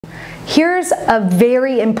Here's a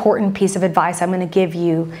very important piece of advice I'm going to give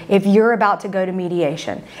you if you're about to go to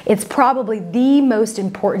mediation. It's probably the most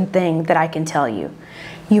important thing that I can tell you.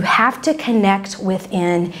 You have to connect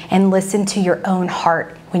within and listen to your own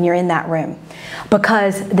heart when you're in that room,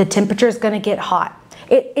 because the temperature is going to get hot.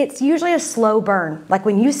 It's usually a slow burn. Like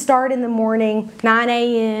when you start in the morning, 9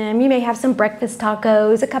 a.m., you may have some breakfast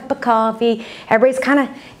tacos, a cup of coffee. Everybody's kind of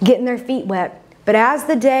getting their feet wet. But as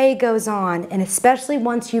the day goes on, and especially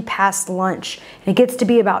once you pass lunch, and it gets to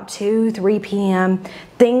be about 2, 3 p.m.,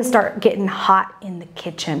 things start getting hot in the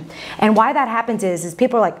kitchen. And why that happens is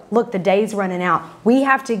people are like, look, the day's running out. We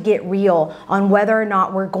have to get real on whether or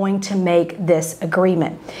not we're going to make this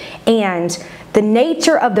agreement. And the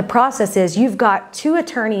nature of the process is you've got 2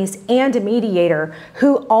 attorneys and a mediator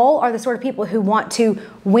who all are the sort of people who want to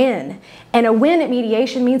win. And a win at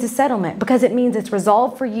mediation means a settlement, because it means it's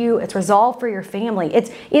resolved for you, it's resolved for your family.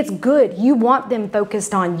 It's good. You want them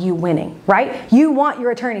focused on you winning, right? You want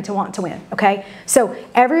your attorney to want to win, okay? So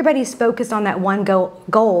everybody's focused on that one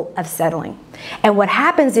goal of settling. And what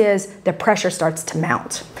happens is the pressure starts to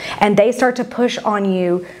mount, and they start to push on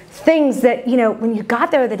you things that, you know, when you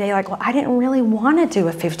got there the day, like, well, I didn't really want to do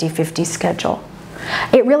a 50-50 schedule.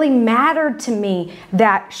 It really mattered to me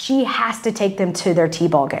that she has to take them to their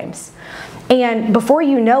t-ball games. And before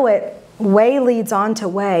you know it, way leads on to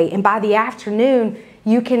way. And by the afternoon,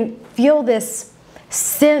 you can feel this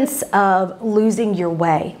sense of losing your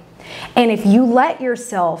way. And if you let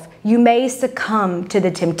yourself, you may succumb to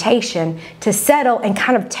the temptation to settle and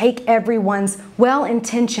kind of take everyone's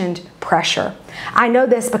well-intentioned pressure. I know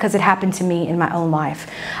this because it happened to me in my own life.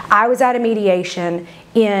 I was at a mediation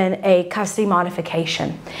in a custody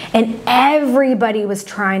modification, and everybody was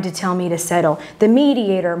trying to tell me to settle. The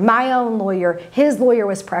mediator, my own lawyer, his lawyer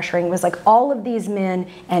was pressuring. It was like all of these men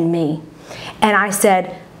and me. And I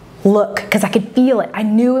said, look, because I could feel it. I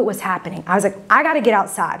knew it was happening. I was like, I got to get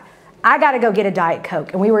outside. I got to go get a Diet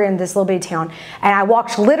Coke. And we were in this little bitty town. And I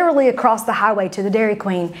walked literally across the highway to the Dairy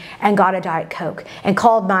Queen and got a Diet Coke and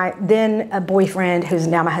called my then boyfriend, who's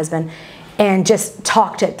now my husband, and just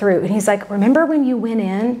talked it through. And he's like, remember when you went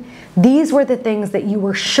in? These were the things that you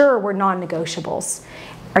were sure were non-negotiables.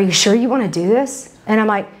 Are you sure you want to do this? And I'm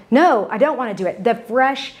like, no, I don't want to do it. The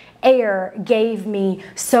fresh air gave me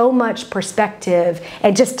so much perspective,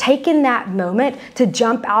 and just taking that moment to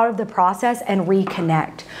jump out of the process and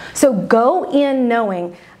reconnect. So go in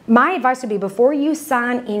knowing, my advice would be, before you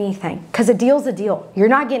sign anything, because a deal's a deal, you're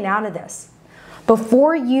not getting out of this.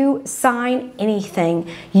 Before you sign anything,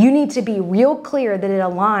 you need to be real clear that it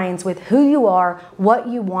aligns with who you are, what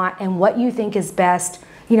you want, and what you think is best,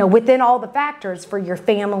 you know, within all the factors for your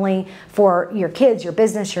family, for your kids, your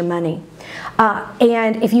business, your money.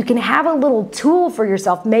 And if you can have a little tool for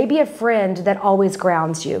yourself, maybe a friend that always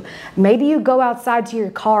grounds you. Maybe you go outside to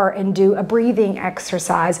your car and do a breathing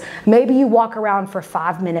exercise. Maybe you walk around for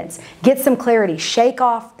 5 minutes. Get some clarity. Shake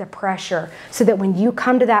off the pressure so that when you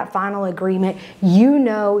come to that final agreement, you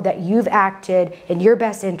know that you've acted in your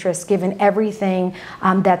best interest given everything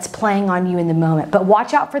that's playing on you in the moment. But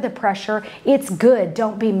watch out for the pressure. It's good.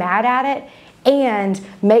 Don't be mad at it, and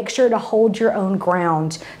make sure to hold your own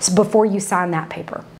ground before you sign that paper.